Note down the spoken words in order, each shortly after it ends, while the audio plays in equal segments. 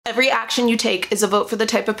Every action you take is a vote for the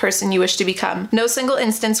type of person you wish to become. No single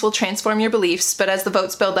instance will transform your beliefs, but as the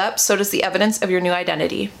votes build up, so does the evidence of your new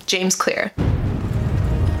identity. James Clear.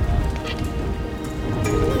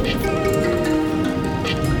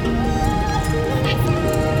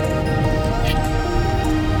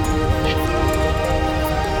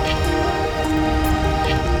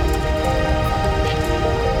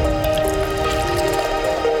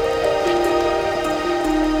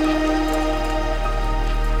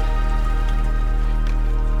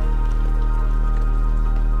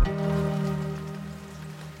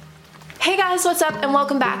 Hey guys, what's up and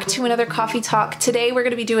welcome back to another coffee talk. Today we're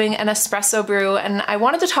going to be doing an espresso brew and I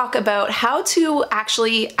wanted to talk about how to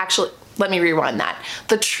actually, let me rewind that.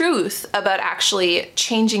 The truth about actually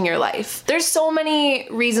changing your life. There's so many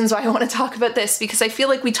reasons why I want to talk about this because I feel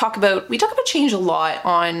like we talk about change a lot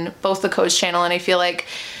on both the Coach channel, and I feel like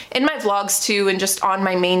in my vlogs too and just on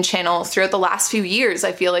my main channel throughout the last few years,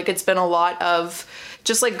 I feel like it's been a lot of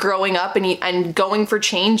just like growing up and going for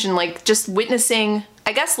change and like just witnessing.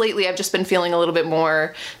 I guess lately I've just been feeling a little bit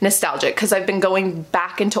more nostalgic because I've been going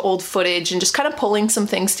back into old footage and just kind of pulling some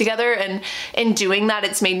things together, and in doing that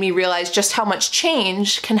it's made me realize just how much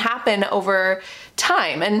change can happen over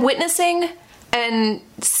time, and witnessing and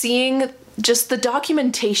seeing just the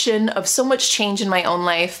documentation of so much change in my own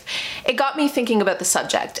life, it got me thinking about the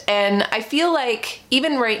subject. And I feel like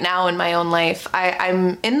even right now in my own life,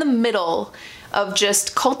 I'm in the middle of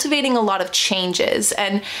just cultivating a lot of changes,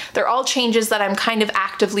 and they're all changes that I'm kind of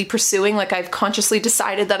actively pursuing. Like I've consciously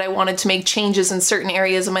decided that I wanted to make changes in certain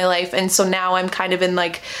areas of my life, and so now I'm kind of in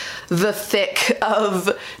like the thick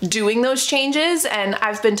of doing those changes, and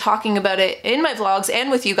I've been talking about it in my vlogs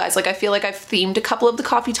and with you guys. Like I feel like I've themed a couple of the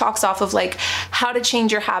coffee talks off of like how to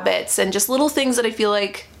change your habits and just little things that I feel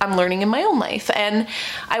like I'm learning in my own life. And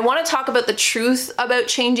I want to talk about the truth about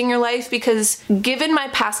changing your life because given my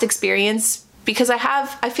past experience, because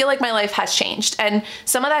I feel like my life has changed, and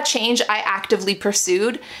some of that change I actively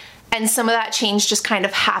pursued, and some of that change just kind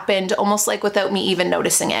of happened almost like without me even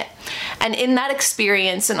noticing it. And in that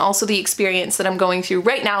experience, and also the experience that I'm going through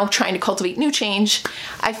right now trying to cultivate new change,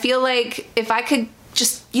 I feel like if I could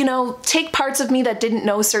just, take parts of me that didn't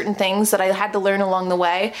know certain things that I had to learn along the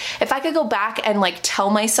way, if I could go back and like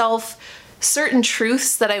tell myself certain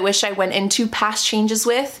truths that I wish I went into past changes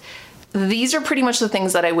with, these are pretty much the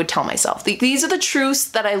things that I would tell myself. These are the truths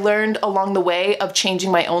that I learned along the way of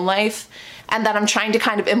changing my own life and that I'm trying to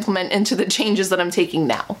kind of implement into the changes that I'm taking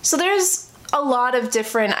now. So there's a lot of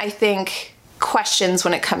different, I think, questions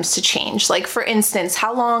when it comes to change. Like for instance,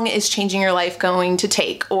 how long is changing your life going to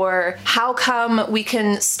take? Or how come we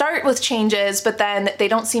can start with changes, but then they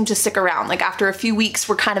don't seem to stick around? Like after a few weeks,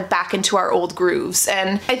 we're kind of back into our old grooves.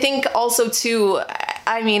 And I think also too,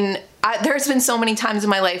 there's been so many times in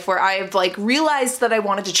my life where I've like realized that I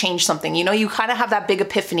wanted to change something. You kind of have that big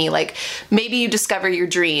epiphany, like maybe you discover your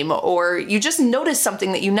dream or you just notice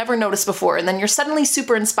something that you never noticed before and then you're suddenly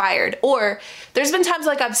super inspired. Or there's been times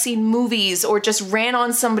like I've seen movies or just ran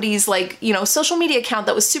on somebody's like, social media account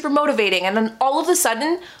that was super motivating, and then all of a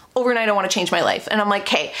sudden overnight I want to change my life. And I'm like,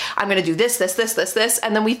 hey, I'm going to do this.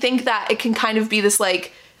 And then we think that it can kind of be this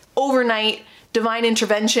like overnight divine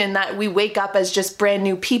intervention that we wake up as just brand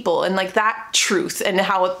new people, and like that truth, and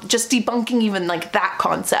how just debunking even like that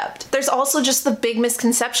concept. There's also just the big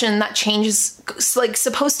misconception that change is like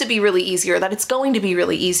supposed to be really easy, or that it's going to be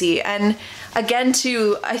really easy. And again,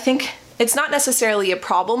 too, I think it's not necessarily a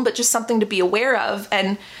problem, but just something to be aware of.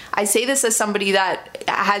 And I say this as somebody that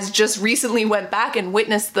has just recently went back and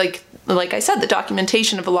witnessed like I said, the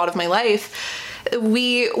documentation of a lot of my life.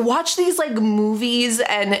 We watch these like movies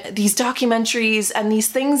and these documentaries and these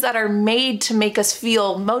things that are made to make us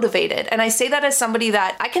feel motivated. And I say that as somebody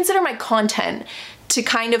that I consider my content to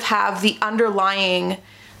kind of have the underlying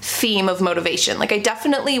theme of motivation. Like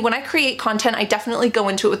when I create content, I definitely go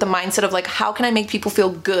into it with the mindset of like, how can I make people feel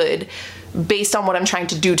good based on what I'm trying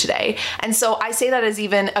to do today? And so I say that as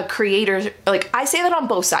even a creator, like I say that on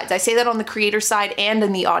both sides. I say that on the creator side and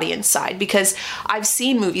in the audience side, because I've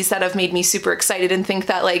seen movies that have made me super excited and think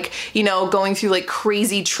that like, going through like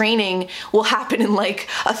crazy training will happen in like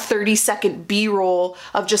a 30-second B-roll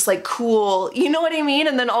of just like cool, you know what I mean?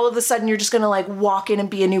 And then all of a sudden you're just gonna like walk in and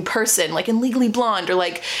be a new person, like in Legally Blonde, or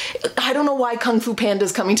like, I don't know why Kung Fu Panda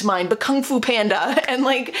is coming to mind, but Kung Fu Panda. And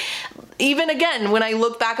like, even again, when I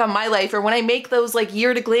look back on my life or when I make those like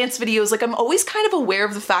year to glance videos, like I'm always kind of aware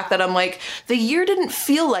of the fact that I'm like, the year didn't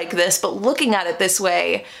feel like this, but looking at it this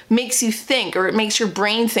way makes you think, or it makes your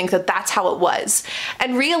brain think that that's how it was.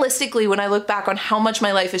 And realistically, when I look back on how much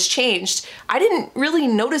my life has changed, I didn't really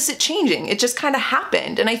notice it changing. It just kind of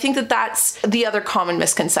happened. And I think that that's the other common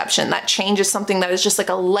misconception, that change is something that is just like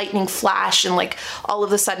a lightning flash and like all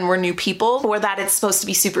of a sudden we're new people, or that it's supposed to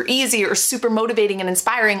be super easy or super motivating and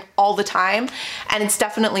inspiring all the time. And it's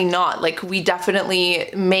definitely not. Like, we definitely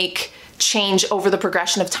make change over the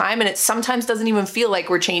progression of time, and it sometimes doesn't even feel like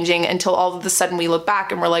we're changing until all of a sudden we look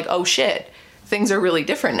back and we're like, oh shit, things are really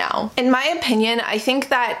different now. In my opinion, I think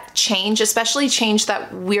that change, especially change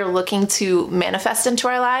that we're looking to manifest into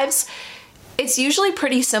our lives, it's usually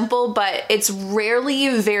pretty simple, but it's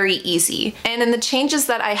rarely very easy. And in the changes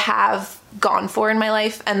that I have gone for in my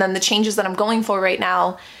life, and then the changes that I'm going for right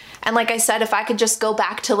now, and like I said, if I could just go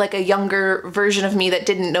back to like a younger version of me that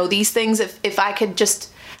didn't know these things, if I could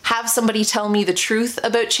just have somebody tell me the truth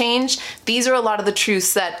about change, these are a lot of the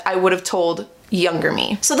truths that I would have told younger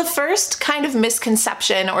me. So the first kind of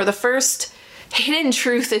misconception, or the first hidden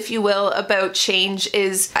truth, if you will, about change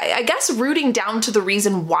is, I guess, rooting down to the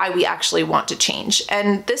reason why we actually want to change.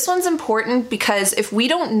 And this one's important because if we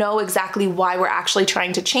don't know exactly why we're actually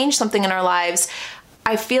trying to change something in our lives,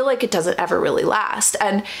 I feel like it doesn't ever really last.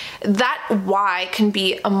 And that why can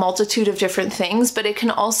be a multitude of different things, but it can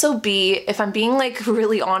also be, if I'm being like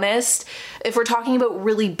really honest, if we're talking about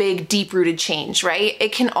really big, deep-rooted change, right?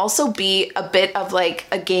 It can also be a bit of like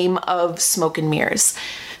a game of smoke and mirrors.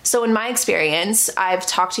 So in my experience, I've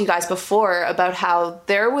talked to you guys before about how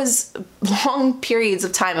there was long periods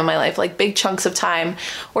of time in my life, like big chunks of time,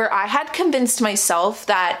 where I had convinced myself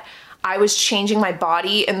that I was changing my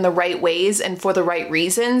body in the right ways and for the right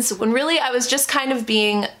reasons, when really I was just kind of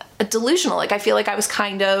being delusional. Like, I feel like I was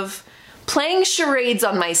kind of playing charades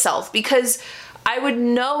on myself, because I would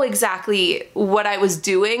know exactly what I was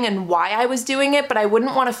doing and why I was doing it, but I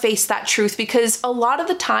wouldn't want to face that truth, because a lot of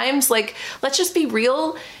the times, like, let's just be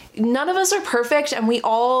real, none of us are perfect, and we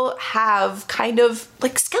all have kind of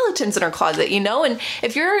like skeletons in our closet, you know? And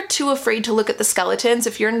if you're too afraid to look at the skeletons,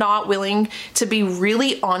 if you're not willing to be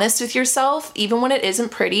really honest with yourself, even when it isn't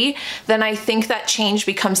pretty, then I think that change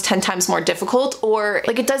becomes 10 times more difficult, or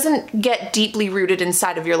like it doesn't get deeply rooted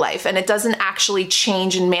inside of your life, and it doesn't actually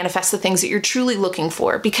change and manifest the things that you're truly looking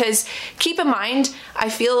for. Because keep in mind, I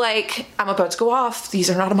feel like I'm about to go off. These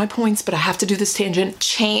are not on my points, but I have to do this tangent.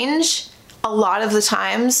 Change, a lot of the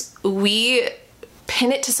times we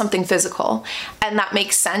pin it to something physical, and that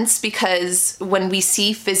makes sense, because when we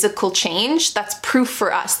see physical change, that's proof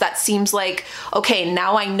for us. That seems like, okay,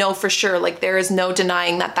 now I know for sure, like there is no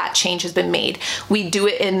denying that that change has been made. We do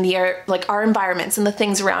it in the like our environments and the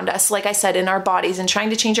things around us, like I said, in our bodies, and trying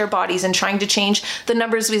to change our bodies and trying to change the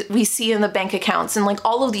numbers we see in the bank accounts, and like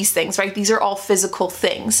all of these things, right? These are all physical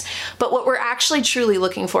things. But what we're actually truly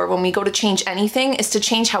looking for when we go to change anything is to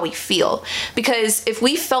change how we feel. Because if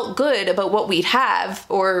we felt good about what we'd have,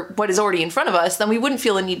 or what is already in front of us, then we wouldn't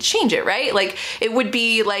feel a need to change it, right? Like, it would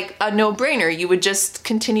be like a no-brainer. You would just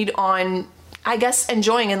continue on, I guess,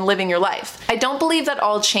 enjoying and living your life. I don't believe that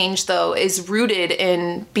all change, though, is rooted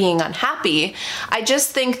in being unhappy. I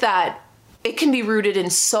just think that it can be rooted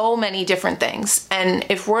in so many different things. And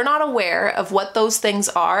if we're not aware of what those things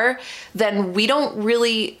are, then we're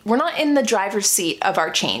not in the driver's seat of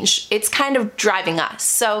our change. It's kind of driving us.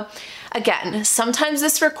 So again, sometimes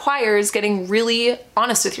this requires getting really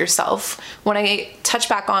honest with yourself. When I touch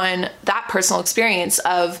back on that personal experience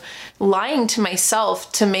of lying to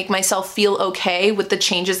myself to make myself feel okay with the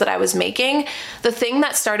changes that I was making, the thing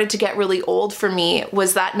that started to get really old for me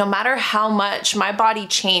was that no matter how much my body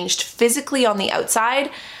changed physically on the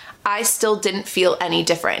outside, I still didn't feel any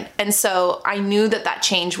different. And so I knew that that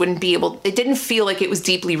change it didn't feel like it was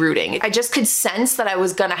deeply rooting. I just could sense that I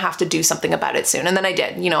was gonna have to do something about it soon. And then I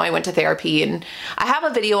did. I went to therapy, and I have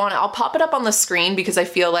a video on it. I'll pop it up on the screen, because I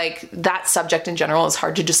feel like that subject in general is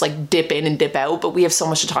hard to just like dip in and dip out, but we have so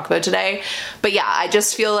much to talk about today. But yeah, I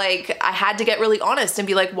just feel like I had to get really honest and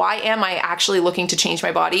be like, why am I actually looking to change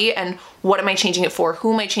my body? And what am I changing it for?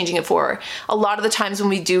 Who am I changing it for? A lot of the times when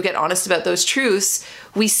we do get honest about those truths,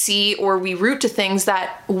 we see, or we root to things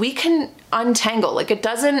that we can untangle. Like, it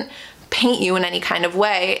doesn't paint you in any kind of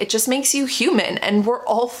way. It just makes you human, and we're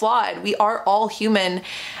all flawed. We are all human.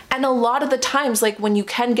 And a lot of the times, like, when you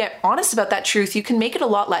can get honest about that truth, you can make it a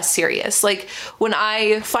lot less serious. Like, when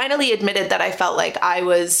I finally admitted that I felt like I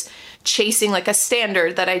was chasing like a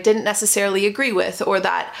standard that I didn't necessarily agree with, or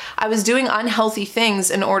that I was doing unhealthy things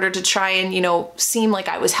in order to try and, seem like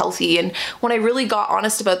I was healthy. And when I really got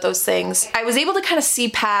honest about those things, I was able to kind of see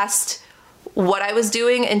past what I was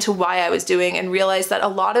doing into why I was doing, and realized that a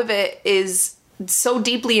lot of it is so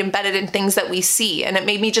deeply embedded in things that we see. And it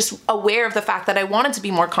made me just aware of the fact that I wanted to be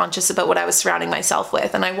more conscious about what I was surrounding myself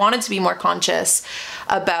with. And I wanted to be more conscious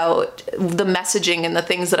about the messaging and the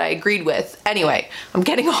things that I agreed with. Anyway, I'm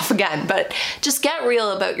getting off again, but just get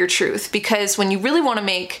real about your truth, because when you really want to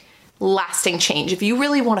make lasting change, if you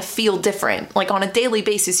really want to feel different, like on a daily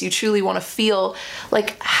basis, you truly want to feel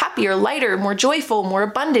like happier, lighter, more joyful, more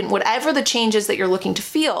abundant, whatever the change is that you're looking to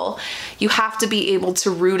feel, you have to be able to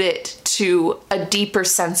root it to a deeper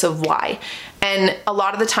sense of why. And a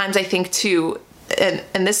lot of the times I think too,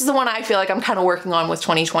 and this is the one I feel like I'm kind of working on with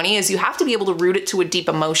 2020, is you have to be able to root it to a deep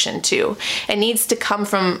emotion too. It needs to come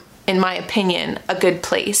from, in my opinion, a good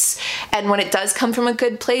place. And when it does come from a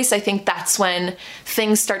good place, I think that's when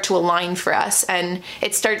things start to align for us and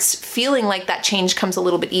it starts feeling like that change comes a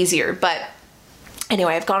little bit easier. But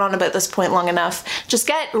anyway, I've gone on about this point long enough. Just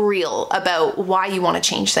get real about why you want to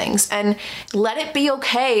change things, and let it be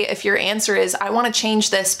okay if your answer is, I want to change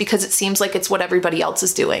this because it seems like it's what everybody else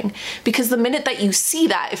is doing. Because the minute that you see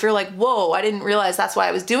that, if you're like, whoa, I didn't realize that's why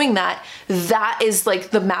I was doing that, that is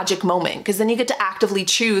like the magic moment. Because then you get to actively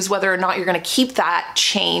choose whether or not you're going to keep that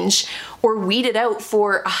change or weed it out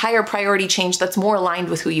for a higher priority change that's more aligned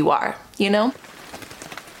with who you are, you know?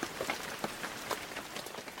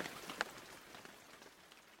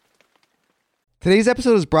 Today's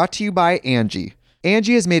episode is brought to you by Angie.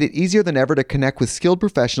 Angie has made it easier than ever to connect with skilled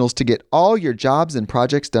professionals to get all your jobs and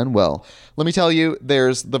projects done well. Let me tell you,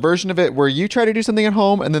 there's the version of it where you try to do something at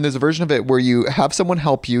home, and then there's a version of it where you have someone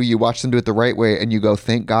help you, you watch them do it the right way, and you go,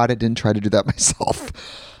 thank God I didn't try to do that myself.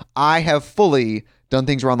 I have fully done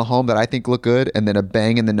things around the home that I think look good, and then a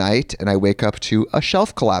bang in the night, and I wake up to a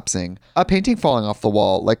shelf collapsing, a painting falling off the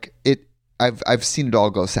wall. I've seen it all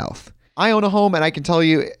go south. I own a home, and I can tell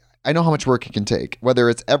you, I know how much work it can take. Whether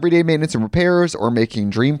it's everyday maintenance and repairs or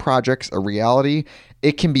making dream projects a reality,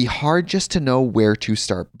 it can be hard just to know where to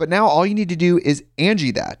start. But now all you need to do is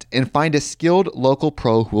Angie that and find a skilled local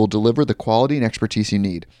pro who will deliver the quality and expertise you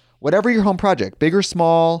need. Whatever your home project, big or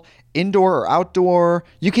small, indoor or outdoor,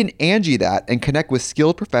 you can Angie that and connect with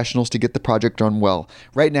skilled professionals to get the project done well.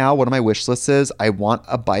 Right now, one of my wish lists is I want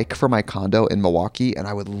a bike for my condo in Milwaukee, and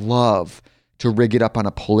I would love to rig it up on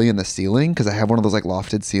a pulley in the ceiling because I have one of those like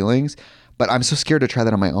lofted ceilings, but I'm so scared to try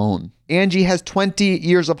that on my own. Angie has 20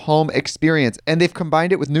 years of home experience, and they've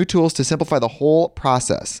combined it with new tools to simplify the whole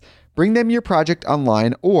process. Bring them your project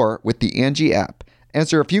online or with the Angie app.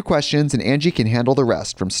 Answer a few questions and Angie can handle the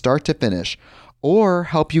rest from start to finish, or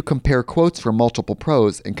help you compare quotes from multiple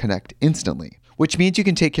pros and connect instantly, which means you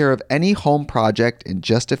can take care of any home project in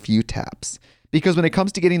just a few taps. Because when it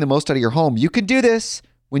comes to getting the most out of your home, you can do this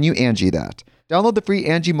when you Angie that. Download the free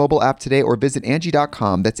Angie mobile app today or visit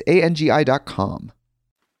Angie.com. That's ANGI.com.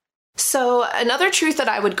 So another truth that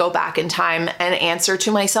I would go back in time and answer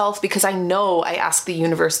to myself, because I know I asked the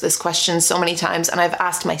universe this question so many times, and I've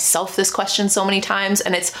asked myself this question so many times,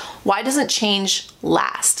 and it's, why doesn't change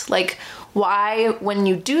last? Like, why, when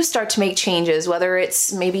you do start to make changes, whether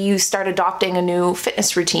it's maybe you start adopting a new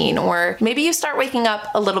fitness routine, or maybe you start waking up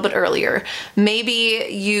a little bit earlier, maybe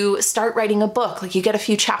you start writing a book, like you get a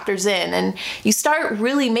few chapters in and you start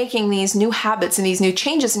really making these new habits and these new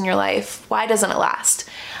changes in your life, why doesn't it last?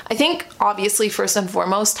 I think obviously first and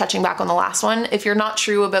foremost, touching back on the last one, if you're not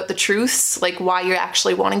true about the truths, like why you're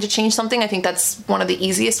actually wanting to change something, I think that's one of the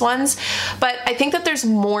easiest ones. But I think that there's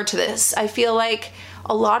more to this. I feel like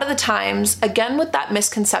a lot of the times, again, with that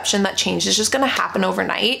misconception that change is just going to happen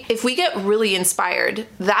overnight, if we get really inspired,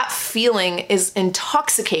 that feeling is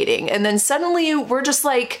intoxicating. And then suddenly we're just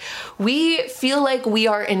like, we feel like we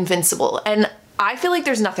are invincible. And I feel like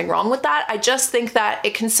there's nothing wrong with that. I just think that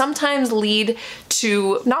it can sometimes lead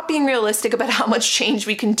to not being realistic about how much change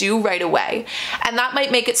we can do right away. And that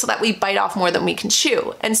might make it so that we bite off more than we can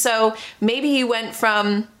chew. And so maybe you went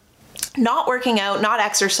from not working out, not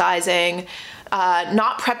exercising,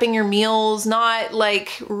 not prepping your meals, not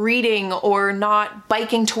like reading or not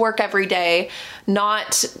biking to work every day,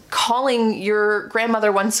 not calling your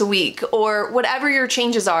grandmother once a week, or whatever your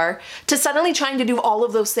changes are, to suddenly trying to do all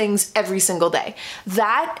of those things every single day.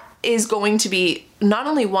 That is going to be not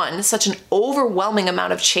only one, such an overwhelming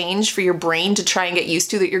amount of change for your brain to try and get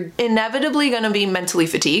used to, that you're inevitably going to be mentally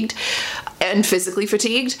fatigued and physically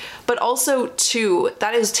fatigued, but also two,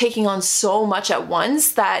 that is taking on so much at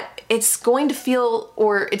once that it's going to feel,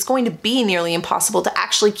 or it's going to be nearly impossible to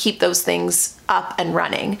actually keep those things up and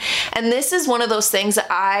running. And this is one of those things that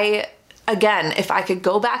I again, if I could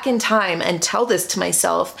go back in time and tell this to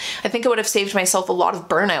myself, I think it would have saved myself a lot of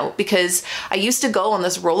burnout, because I used to go on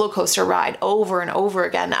this roller coaster ride over and over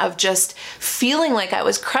again of just feeling like I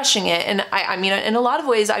was crushing it. And I mean, in a lot of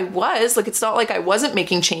ways I was, like, it's not like I wasn't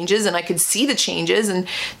making changes and I could see the changes, and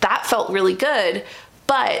that felt really good.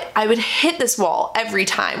 But I would hit this wall every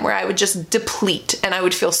time where I would just deplete, and I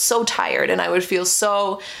would feel so tired and I would feel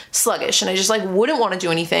so sluggish, and I just like wouldn't want to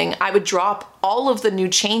do anything. I would drop all of the new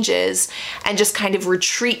changes and just kind of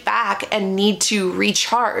retreat back and need to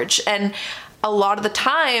recharge. And a lot of the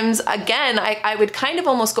times, again, I would kind of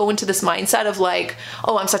almost go into this mindset of like,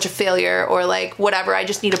 oh, I'm such a failure, or like, whatever, I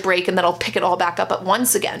just need a break and then I'll pick it all back up at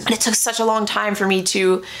once again. And it took such a long time for me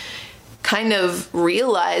to kind of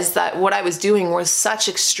realize that what I was doing was such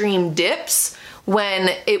extreme dips, when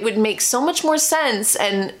it would make so much more sense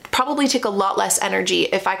and probably take a lot less energy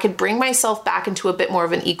if I could bring myself back into a bit more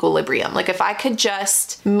of an equilibrium. Like, if I could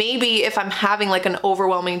just, maybe if I'm having like an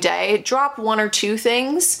overwhelming day, drop one or two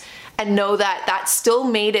things and know that that still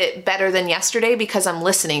made it better than yesterday because I'm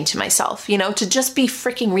listening to myself, you know, to just be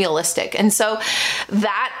freaking realistic. And so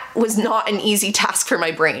that was not an easy task for my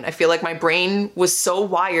brain. I feel like my brain was so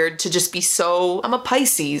wired to just be so, I'm a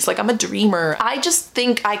Pisces, like I'm a dreamer. I just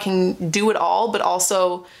think I can do it all, but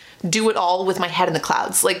also do it all with my head in the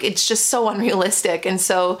clouds. Like, it's just so unrealistic. And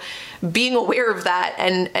so being aware of that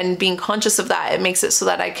and being conscious of that, it makes it so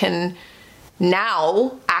that I can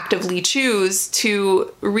now actively choose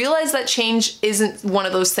to realize that change isn't one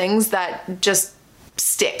of those things that just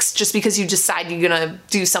sticks just because you decide you're gonna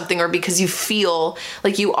do something, or because you feel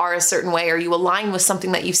like you are a certain way, or you align with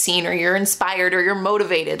something that you've seen, or you're inspired, or you're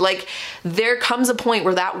motivated. Like, there comes a point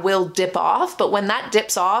where that will dip off, but when that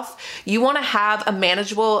dips off, you want to have a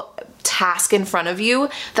manageable task in front of you,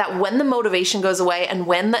 that when the motivation goes away and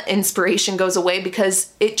when the inspiration goes away,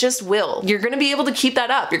 because it just will, you're going to be able to keep that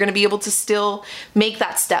up. You're going to be able to still make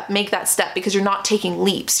that step, because you're not taking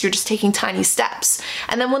leaps, you're just taking tiny steps.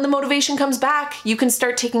 And then when the motivation comes back, you can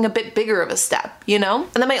start taking a bit bigger of a step, you know?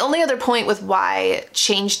 And then my only other point with why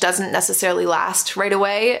change doesn't necessarily last right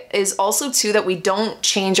away is also too that we don't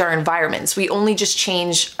change our environments. We only just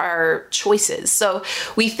change our choices. So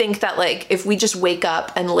we think that, like, if we just wake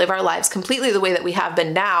up and live our lives completely the way that we have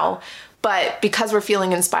been now, but because we're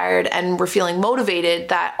feeling inspired and we're feeling motivated,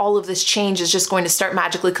 that all of this change is just going to start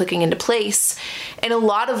magically clicking into place. In a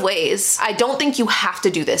lot of ways, I don't think you have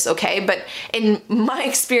to do this, okay? But in my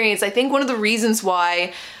experience, I think one of the reasons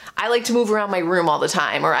why I like to move around my room all the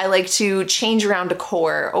time, or I like to change around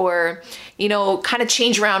decor, or, you know, kind of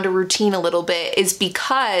change around a routine a little bit, is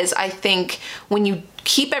because I think when you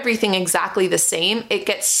keep everything exactly the same, it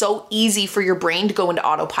gets so easy for your brain to go into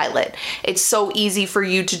autopilot. It's so easy for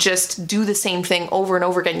you to just do the same thing over and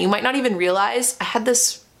over again. You might not even realize. I had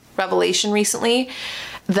this revelation recently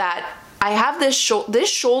that I have this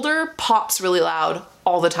shoulder pops really loud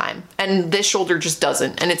all the time, and this shoulder just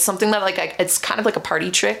doesn't. And it's something that, like, it's kind of like a party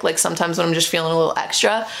trick. Like, sometimes when I'm just feeling a little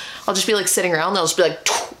extra, I'll just be like sitting around and I'll just be like,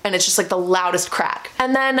 and it's just like the loudest crack.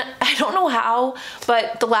 And then I don't know how,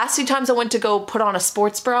 but the last few times I went to go put on a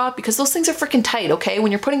sports bra, because those things are freaking tight, okay?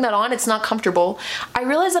 When you're putting that on, it's not comfortable. I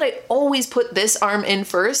realized that I always put this arm in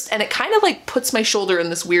first, and it kind of like puts my shoulder in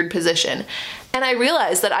this weird position. And I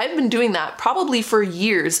realized that I've been doing that probably for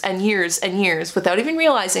years and years and years without even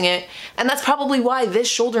realizing it. And that's probably why this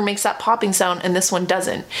shoulder makes that popping sound and this one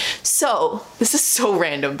doesn't. So this is so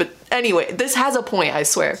random, but anyway, this has a point, I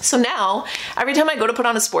swear. So now, every time I go to put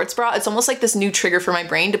on a sports bra, it's almost like this new trigger for my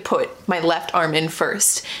brain to put my left arm in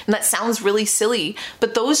first. And that sounds really silly,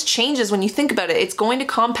 but those changes, when you think about it, it's going to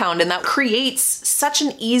compound, and that creates such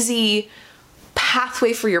an easy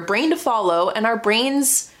pathway for your brain to follow. And our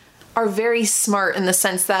brains are very smart in the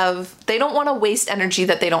sense of they don't want to waste energy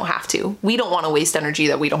that they don't have to. We don't want to waste energy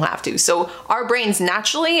that we don't have to. So our brains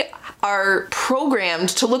naturally are programmed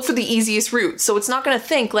to look for the easiest route. So it's not going to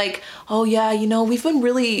think like, oh yeah, you know, we've been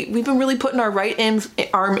really putting our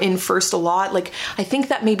arm in first a lot. Like, I think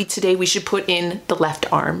that maybe today we should put in the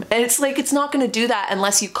left arm. And it's like, it's not going to do that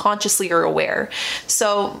unless you consciously are aware.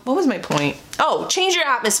 So what was my point? Oh, change your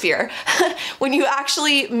atmosphere. When you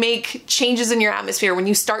actually make changes in your atmosphere, when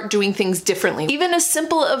you start doing things differently, even as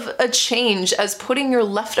simple of a change as putting your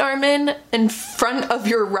left arm in front of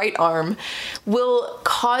your right arm will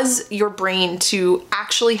cause your brain to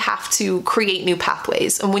actually have to create new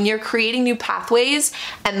pathways. And when you're creating new pathways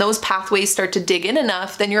and those pathways start to dig in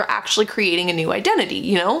enough, then you're actually creating a new identity,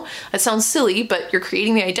 you know? That sounds silly, but you're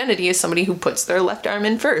creating the identity as somebody who puts their left arm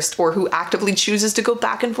in first, or who actively chooses to go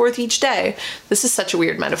back and forth each day. This is such a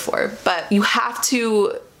weird metaphor, but you have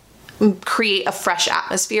to create a fresh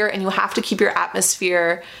atmosphere, and you have to keep your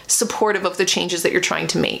atmosphere supportive of the changes that you're trying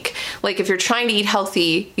to make. Like if you're trying to eat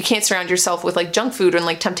healthy, you can't surround yourself with like junk food and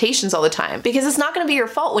like temptations all the time, because it's not going to be your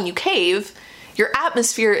fault when you cave. Your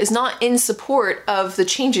atmosphere is not in support of the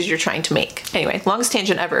changes you're trying to make. Anyway, longest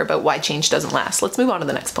tangent ever about why change doesn't last. Let's move on to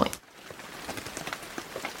the next point.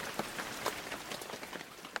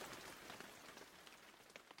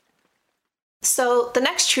 So the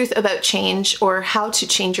next truth about change, or how to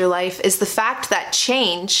change your life, is the fact that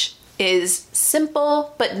change is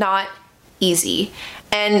simple but not easy.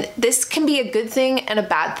 And this can be a good thing and a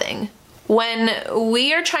bad thing. When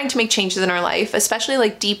we are trying to make changes in our life, especially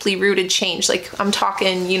like deeply rooted change, like I'm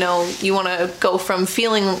talking, you want to go from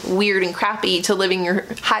feeling weird and crappy to living your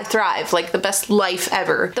high thrive, like the best life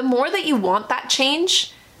ever. The more that you want that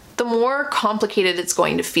change, the more complicated it's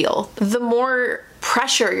going to feel. The more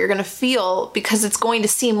pressure you're going to feel, because it's going to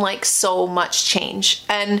seem like so much change.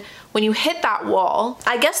 And when you hit that wall,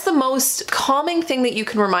 I guess the most calming thing that you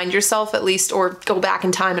can remind yourself, at least, or go back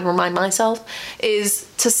in time and remind myself, is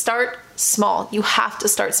to start small. You have to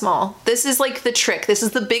start small. This is like the trick. This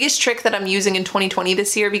is the biggest trick that I'm using in 2020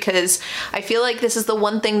 this year, because I feel like this is the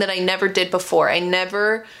one thing that I never did before. I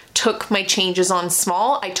never took my changes on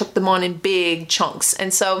small. I took them on in big chunks.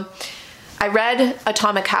 And so I read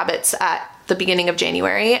Atomic Habits at the beginning of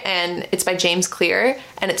January, and it's by James Clear,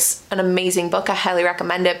 and it's an amazing book. I highly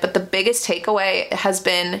recommend it. But the biggest takeaway has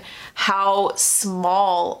been how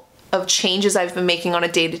small of changes I've been making on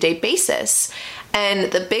a day-to-day basis.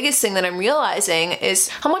 And the biggest thing that I'm realizing is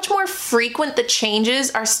how much more frequent the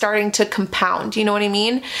changes are starting to compound. You know what I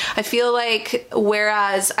mean? I feel like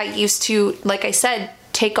whereas I used to, like I said,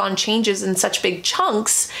 take on changes in such big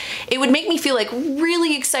chunks, it would make me feel like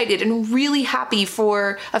really excited and really happy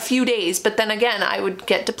for a few days, but then again I would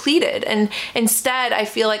get depleted. And instead I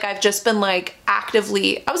feel like I've just been like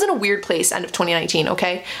actively, I was in a weird place end of 2019,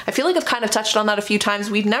 okay? I feel like I've kind of touched on that a few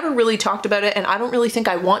times. We've never really talked about it, and I don't really think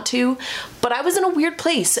I want to, but I was in a weird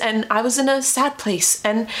place, and I was in a sad place,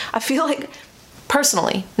 and I feel like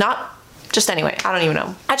personally, not just anyway, I don't even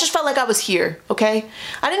know. I just felt like I was here, okay?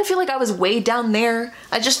 I didn't feel like I was way down there.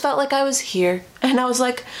 I just felt like I was here. And I was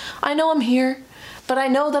like, I know I'm here, but I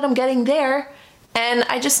know that I'm getting there, and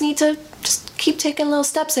I just need to just keep taking little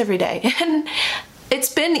steps every day. And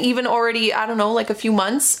it's been even already, I don't know, like a few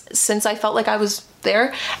months since I felt like I was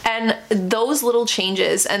there. And those little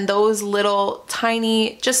changes and those little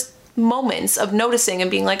tiny just moments of noticing and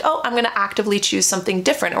being like, oh, I'm going to actively choose something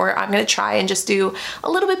different, or I'm going to try and just do a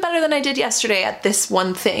little bit better than I did yesterday at this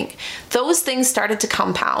one thing. Those things started to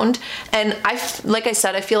compound. And like I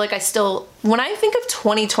said, I feel like I still, when I think of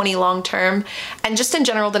 2020 long term, and just in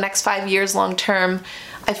general the next 5 years long term,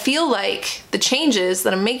 I feel like the changes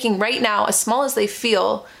that I'm making right now, as small as they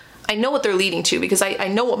feel, I know what they're leading to, because I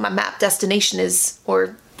know what my map destination is,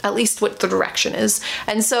 or at least what the direction is.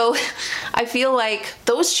 And so I feel like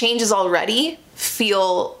those changes already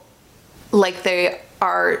feel like they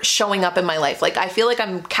are showing up in my life. Like I feel like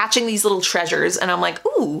I'm catching these little treasures, and I'm like,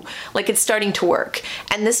 ooh, like it's starting to work.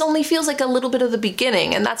 And this only feels like a little bit of the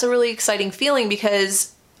beginning. And that's a really exciting feeling,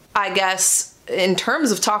 because I guess in terms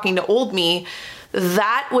of talking to old me,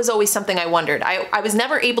 that was always something I wondered. I was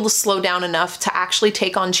never able to slow down enough to actually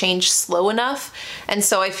take on change slow enough. And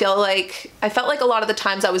so I felt like a lot of the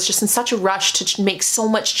times I was just in such a rush to make so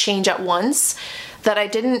much change at once that I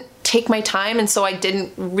didn't take my time. And so I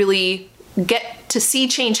didn't really get to see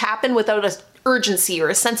change happen without a urgency or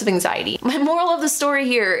a sense of anxiety. My moral of the story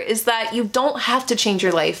here is that you don't have to change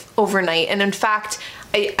your life overnight. And in fact,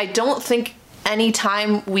 I don't think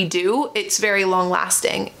anytime we do, it's very long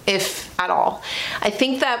lasting, if at all. I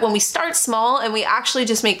think that when we start small and we actually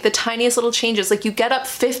just make the tiniest little changes, like you get up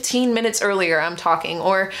 15 minutes earlier, I'm talking,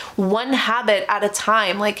 or one habit at a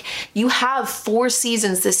time. Like you have 4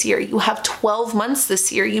 seasons this year, you have 12 months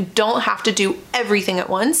this year. You don't have to do everything at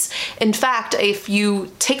once. In fact, if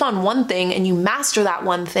you take on one thing and you master that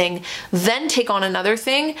one thing, then take on another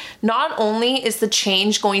thing, not only is the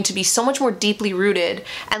change going to be so much more deeply rooted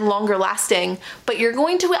and longer lasting, but you're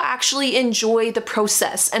going to actually enjoy the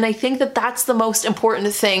process. And I think that that's the most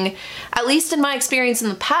important thing, at least in my experience in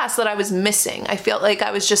the past, that I was missing. I felt like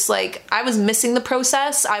I was just like, I was missing the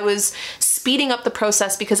process. I was speeding up the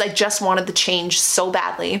process because I just wanted the change so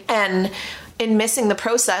badly. And in missing the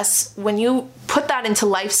process, when you put that into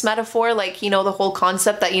life's metaphor, like, you know, the whole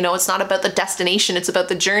concept that, you know, it's not about the destination, it's about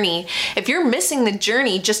the journey. If you're missing the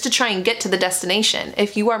journey just to try and get to the destination,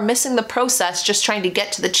 if you are missing the process just trying to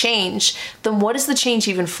get to the change, then what is the change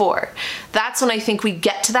even for? That's when I think we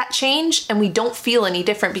get to that change and we don't feel any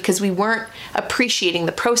different because we weren't appreciating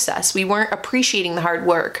the process. We weren't appreciating the hard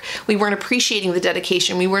work. We weren't appreciating the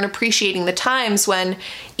dedication. We weren't appreciating the times when,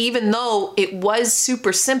 even though it was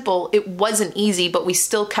super simple, it wasn't easy, but we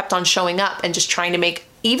still kept on showing up and just trying to make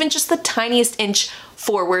even just the tiniest inch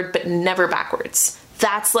forward, but never backwards.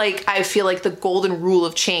 That's like, I feel like the golden rule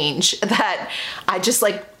of change that I just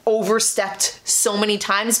like overstepped so many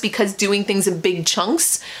times because doing things in big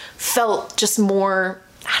chunks felt just more,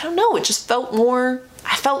 I don't know, it just felt more,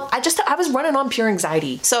 I was running on pure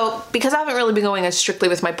anxiety. So because I haven't really been going as strictly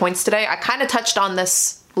with my points today, I kind of touched on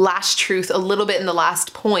this last truth a little bit in the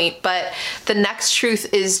last point, but the next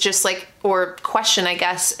truth is just like, or question, I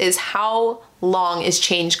guess, is how long is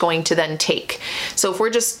change going to then take? So if we're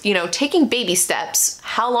just, you know, taking baby steps,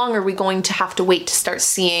 how long are we going to have to wait to start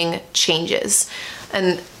seeing changes?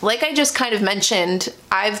 And like I just kind of mentioned,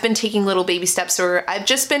 I've been taking little baby steps, or I've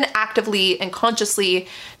just been actively and consciously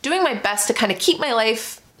doing my best to kind of keep my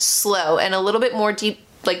life slow and a little bit more deep,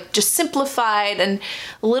 like just simplified, and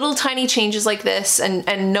little tiny changes like this,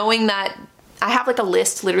 and knowing that I have like a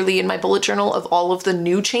list literally in my bullet journal of all of the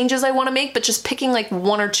new changes I want to make, but just picking like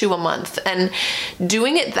 1 or 2 a month and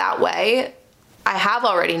doing it that way. I have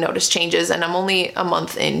already noticed changes, and I'm only a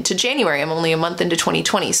month into January. I'm only a month into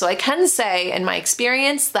 2020. So I can say in my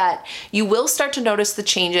experience that you will start to notice the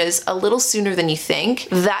changes a little sooner than you think.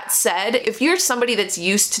 That said, if you're somebody that's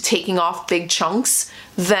used to taking off big chunks,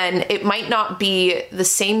 then it might not be the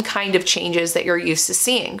same kind of changes that you're used to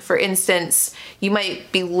seeing. For instance, you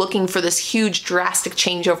might be looking for this huge drastic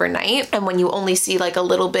change overnight, and when you only see like a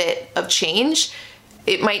little bit of change,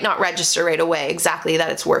 it might not register right away exactly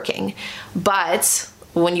that it's working. But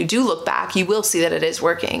when you do look back, you will see that it is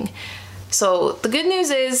working. So the good news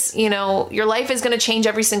is, you know, your life is going to change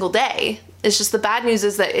every single day. It's just the bad news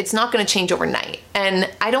is that it's not going to change overnight. And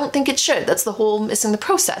I don't think it should. That's the whole missing the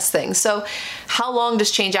process thing. So how long does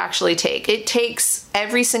change actually take? It takes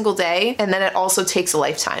every single day, and then it also takes a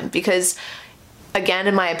lifetime, because again,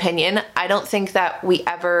 in my opinion, I don't think that we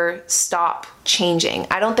ever stop changing.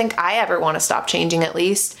 I don't think I ever want to stop changing, at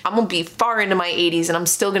least. I'm going to be far into my 80s and I'm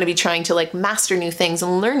still going to be trying to like master new things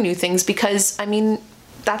and learn new things, because I mean,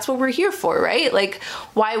 that's what we're here for, right? Like,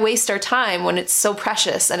 why waste our time when it's so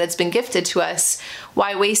precious and it's been gifted to us?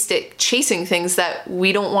 Why waste it chasing things that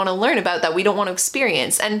we don't want to learn about, that we don't want to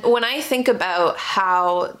experience? And when I think about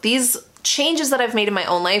how these changes that I've made in my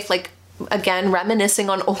own life, like, again,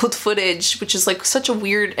 reminiscing on old footage, which is like such a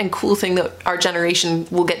weird and cool thing that our generation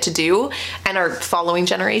will get to do, and our following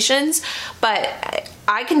generations. But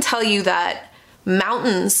I can tell you that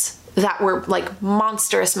mountains that were like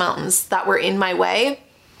monstrous mountains that were in my way,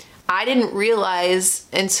 I didn't realize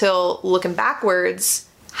until looking backwards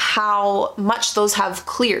how much those have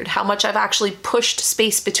cleared, how much I've actually pushed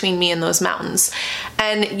space between me and those mountains.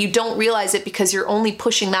 And you don't realize it because you're only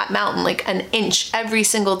pushing that mountain like an inch every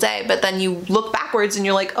single day. But then you look backwards and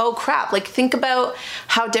you're like, oh crap, like think about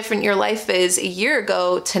how different your life is a year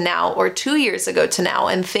ago to now, or 2 years ago to now,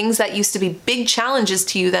 and things that used to be big challenges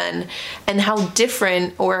to you then, and how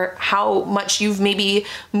different, or how much you've maybe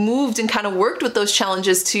moved and kind of worked with those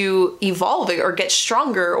challenges to evolve or get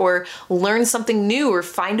stronger or learn something new or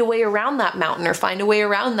find a way around that mountain or find a way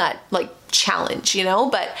around that like challenge, you know?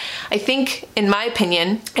 But I think, in my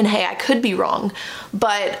opinion, and hey, I could be wrong,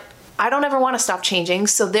 but I don't ever want to stop changing.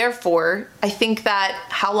 So therefore, I think that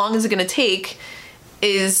how long is it going to take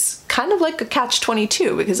is kind of like a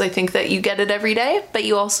catch-22, because I think that you get it every day, but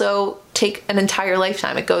you also take an entire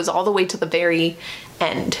lifetime. It goes all the way to the very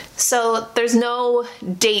end. So there's no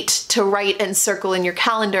date to write and circle in your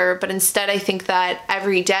calendar, but instead I think that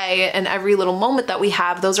every day and every little moment that we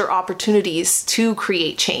have, those are opportunities to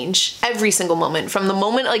create change. Every single moment. From the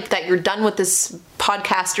moment like that you're done with this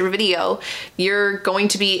podcast or video, you're going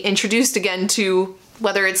to be introduced again to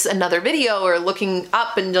whether it's another video or looking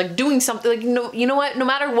up and like doing something, like, you know what, no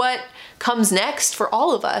matter what comes next for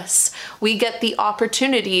all of us, we get the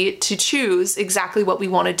opportunity to choose exactly what we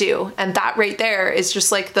want to do. And that right there is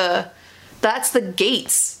just like that's the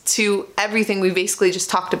gates to everything we basically just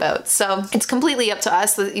talked about. So it's completely up to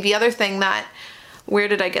us. The other thing that, where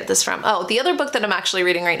did I get this from? Oh, the other book that I'm actually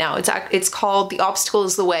reading right now, it's called The Obstacle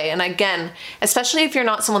is the Way. And again, especially if you're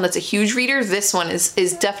not someone that's a huge reader, this one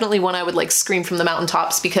is definitely one I would like scream from the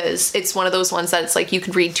mountaintops, because it's one of those ones that it's like you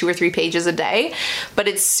could read 2 or 3 pages a day, but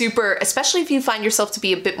it's super, especially if you find yourself to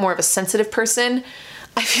be a bit more of a sensitive person.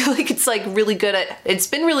 I feel like it's like it's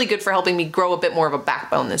been really good for helping me grow a bit more of a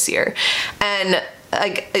backbone this year. And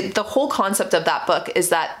like the whole concept of that book is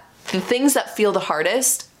that the things that feel the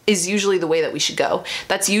hardest is usually the way that we should go.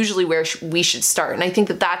 That's usually where we should start. And I think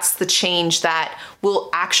that that's the change that will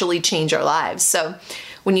actually change our lives. So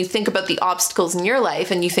when you think about the obstacles in your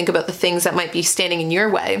life and you think about the things that might be standing in your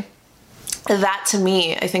way, that to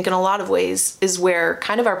me, I think in a lot of ways is where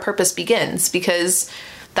kind of our purpose begins, because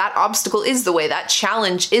that obstacle is the way, that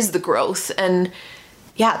challenge is the growth. And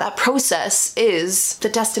yeah, that process is the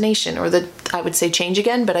destination, or I would say change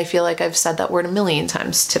again, but I feel like I've said that word a million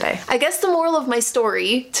times today. I guess the moral of my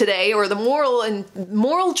story today, or the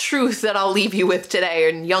moral truth that I'll leave you with today,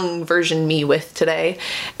 and young version me with today,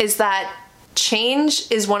 is that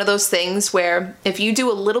change is one of those things where if you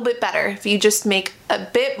do a little bit better, if you just make a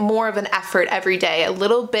bit more of an effort every day, a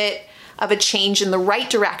little bit of a change in the right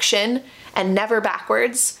direction and never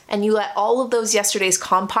backwards, and you let all of those yesterdays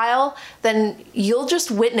compile, then you'll just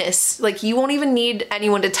witness, like you won't even need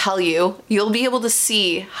anyone to tell you. You'll be able to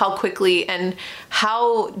see how quickly and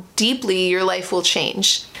how deeply your life will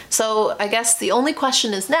change. So I guess the only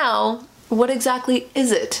question is now, what exactly is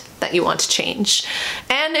it that you want to change?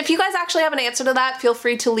 And if you guys actually have an answer to that, feel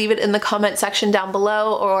free to leave it in the comment section down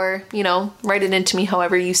below, or, write it into me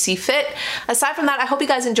however you see fit. Aside from that, I hope you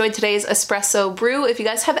guys enjoyed today's espresso brew. If you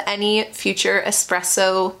guys have any future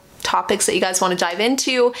espresso topics that you guys want to dive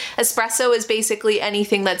into, espresso is basically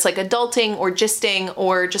anything that's like adulting or gisting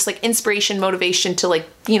or just like inspiration, motivation to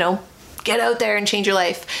get out there and change your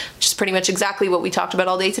life, which is pretty much exactly what we talked about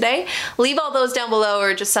all day today. Leave all those down below,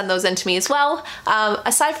 or just send those in to me as well.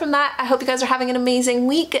 Aside from that, I hope you guys are having an amazing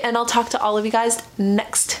week, and I'll talk to all of you guys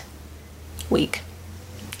next week.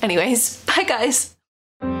 Anyways, bye guys.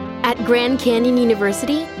 At Grand Canyon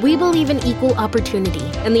University, we believe in equal opportunity,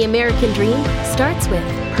 and the American dream starts with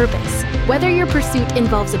purpose. Whether your pursuit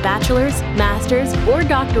involves a bachelor's, master's, or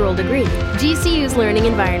doctoral degree, GCU's learning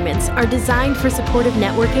environments are designed for supportive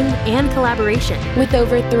networking and collaboration. With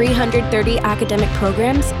over 330 academic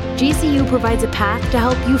programs, GCU provides a path to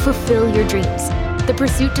help you fulfill your dreams. The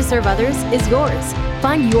pursuit to serve others is yours.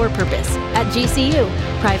 Find your purpose at GCU.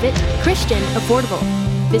 Private, Christian, affordable.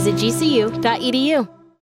 Visit gcu.edu.